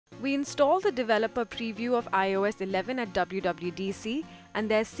We installed the developer preview of iOS 11 at WWDC, and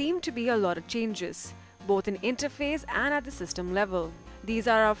there seem to be a lot of changes, both in interface and at the system level. These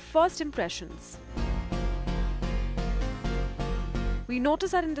are our first impressions. We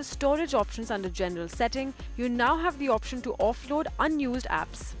notice that in the storage options under General Setting, you now have the option to offload unused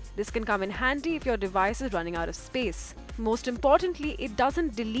apps. This can come in handy if your device is running out of space. Most importantly, it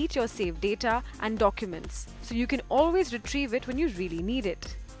doesn't delete your saved data and documents, so you can always retrieve it when you really need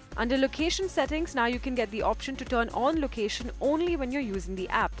it. Under Location Settings, now you can get the option to turn on location only when you're using the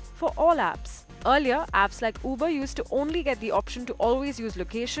app, for all apps. Earlier, apps like Uber used to only get the option to always use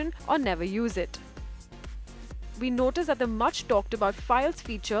location or never use it. We notice that the much talked about Files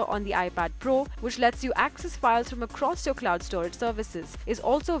feature on the iPad Pro, which lets you access files from across your cloud storage services, is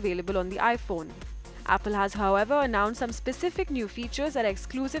also available on the iPhone. Apple has, however, announced some specific new features that are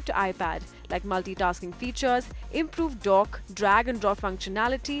exclusive to iPad, like multitasking features, improved dock, drag and drop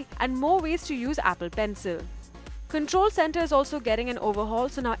functionality, and more ways to use Apple Pencil. Control Center is also getting an overhaul,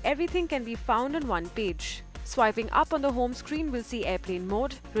 so now everything can be found on one page. Swiping up on the home screen will see Airplane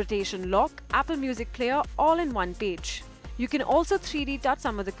Mode, Rotation Lock, Apple Music Player all in one page. You can also 3D touch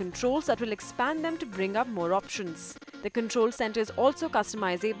some of the controls that will expand them to bring up more options. The Control Center is also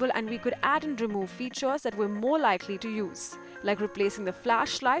customizable, and we could add and remove features that we're more likely to use, like replacing the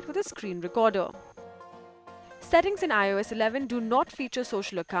flashlight with a screen recorder. Settings in iOS 11 do not feature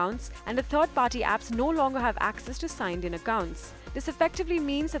social accounts, and the third-party apps no longer have access to signed-in accounts. This effectively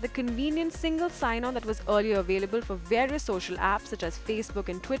means that the convenient single sign-on that was earlier available for various social apps such as Facebook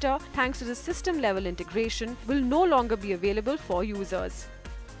and Twitter, thanks to the system-level integration, will no longer be available for users.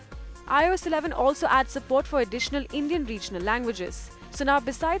 iOS 11 also adds support for additional Indian regional languages. So now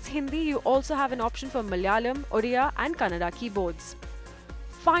besides Hindi, you also have an option for Malayalam, Oriya and Kannada keyboards.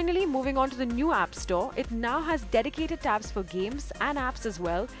 Finally, moving on to the new App Store, it now has dedicated tabs for games and apps as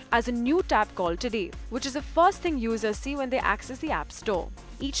well as a new tab called Today, which is the first thing users see when they access the App Store.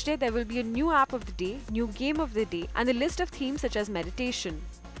 Each day there will be a new app of the day, new game of the day, and a list of themes such as meditation.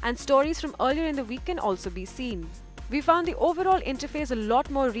 And stories from earlier in the week can also be seen. We found the overall interface a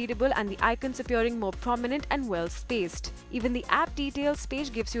lot more readable and the icons appearing more prominent and well spaced. Even the app details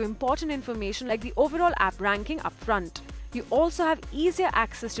page gives you important information like the overall app ranking up front. You also have easier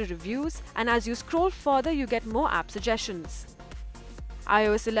access to reviews, and as you scroll further, you get more app suggestions.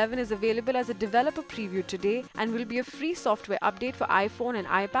 iOS 11 is available as a developer preview today and will be a free software update for iPhone and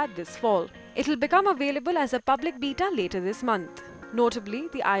iPad this fall. It will become available as a public beta later this month. Notably,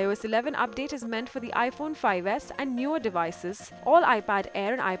 the iOS 11 update is meant for the iPhone 5s and newer devices, all iPad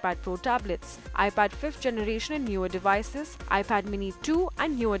Air and iPad Pro tablets, iPad 5th generation and newer devices, iPad Mini 2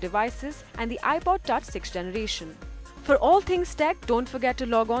 and newer devices, and the iPod Touch 6th generation. For all things tech, don't forget to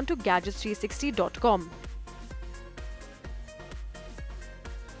log on to gadgets360.com.